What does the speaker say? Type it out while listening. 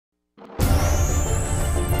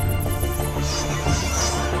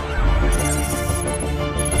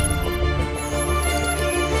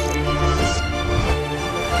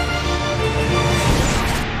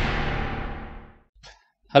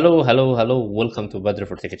Hello, welcome to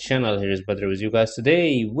BADRFORTECH channel. Here is Badr with you guys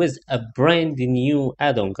today with a brand new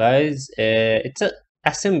add-on, guys. It's a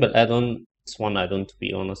simple add-on. It's one add-on, to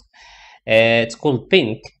be honest. It's called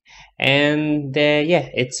Pink, and yeah,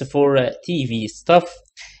 it's for TV stuff.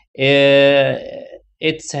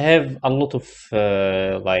 It's have a lot of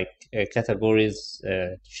categories,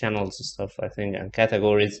 channels stuff, I think, and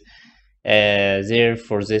categories there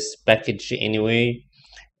for this package anyway.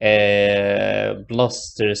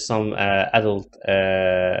 Plus there's some adult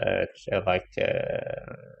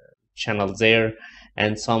channels there,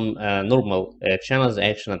 and some normal channels,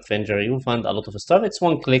 action, adventure. You'll find a lot of stuff. It's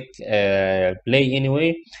one click play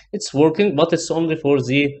anyway. It's working, but it's only for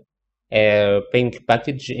the Pink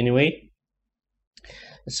package anyway.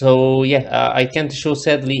 So yeah, I can't show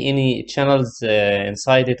sadly any channels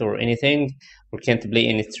inside it or anything, or can't play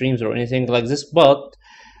any streams or anything like this, but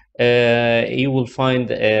you will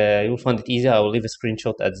find it easy. I will leave a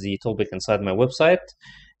screenshot at the topic inside my website,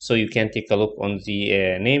 so you can take a look on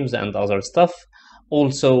the names and other stuff.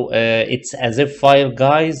 Also, it's a zip file,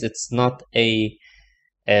 guys. It's not a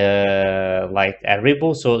like a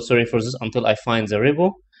repo. So sorry for this until I find the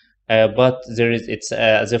repo. But it's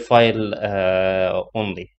a zip file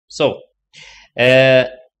only. So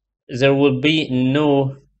there will be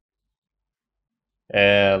no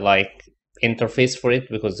interface for it,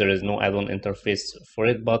 because there is no add-on interface for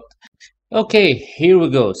it. But okay, here we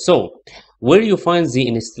go. So where you find the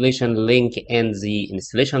installation link and the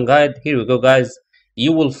installation guide, here we go, guys.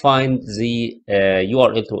 You will find the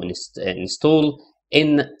URL to install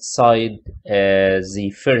inside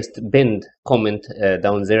the first pinned comment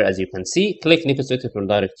down there. As you can see, click next to it. It will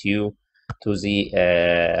direct you to the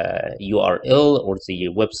URL or the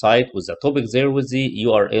website with the topic there with the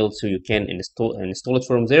URL, so you can install it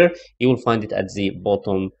from there. You will find it at the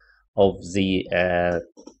bottom of the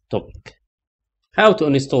topic. How to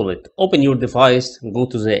install it: open your device, go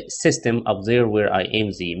to the system up there where I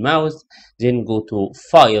aim the mouse, then go to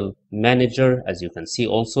file manager, as you can see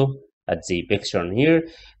also at the picture in here.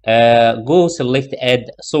 Go select add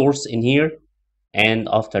source in here, and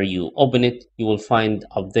after you open it, you will find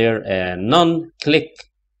up there none. Click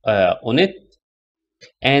on it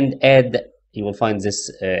and add. You will find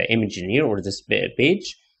this image in here, or this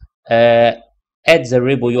page. Add the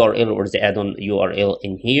repo URL or the add-on URL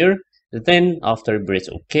in here. Then after press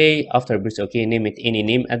OK. After press OK, name it any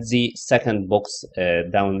name at the second box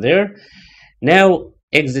down there. Now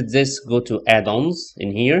exit this, go to add-ons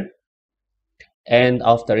in here, and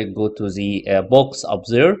after it, go to the box up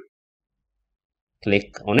there,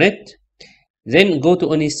 click on it, then go to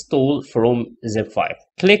uninstall from zip file.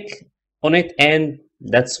 Click on it, and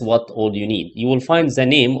that's what all you need. You will find the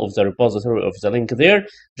name of the repository of the link there.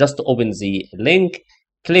 Just open the link,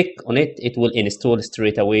 click on it, it will install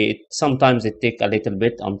straight away. Sometimes it takes a little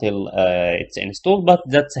bit until it's installed, but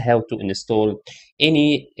that's how to install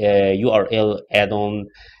any URL add-on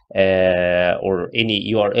or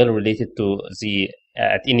any URL related to the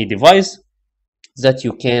at any device that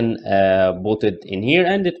you can put it in here,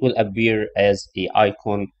 and it will appear as a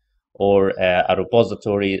icon or a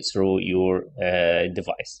repository through your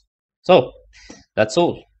device. So that's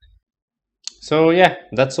all. So yeah,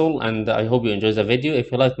 that's all, and I hope you enjoyed the video.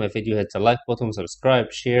 If you like my video, hit the like button,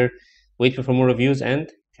 subscribe, share, wait for more reviews,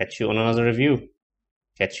 and catch you on another review.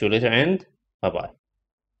 Catch you later, and bye bye.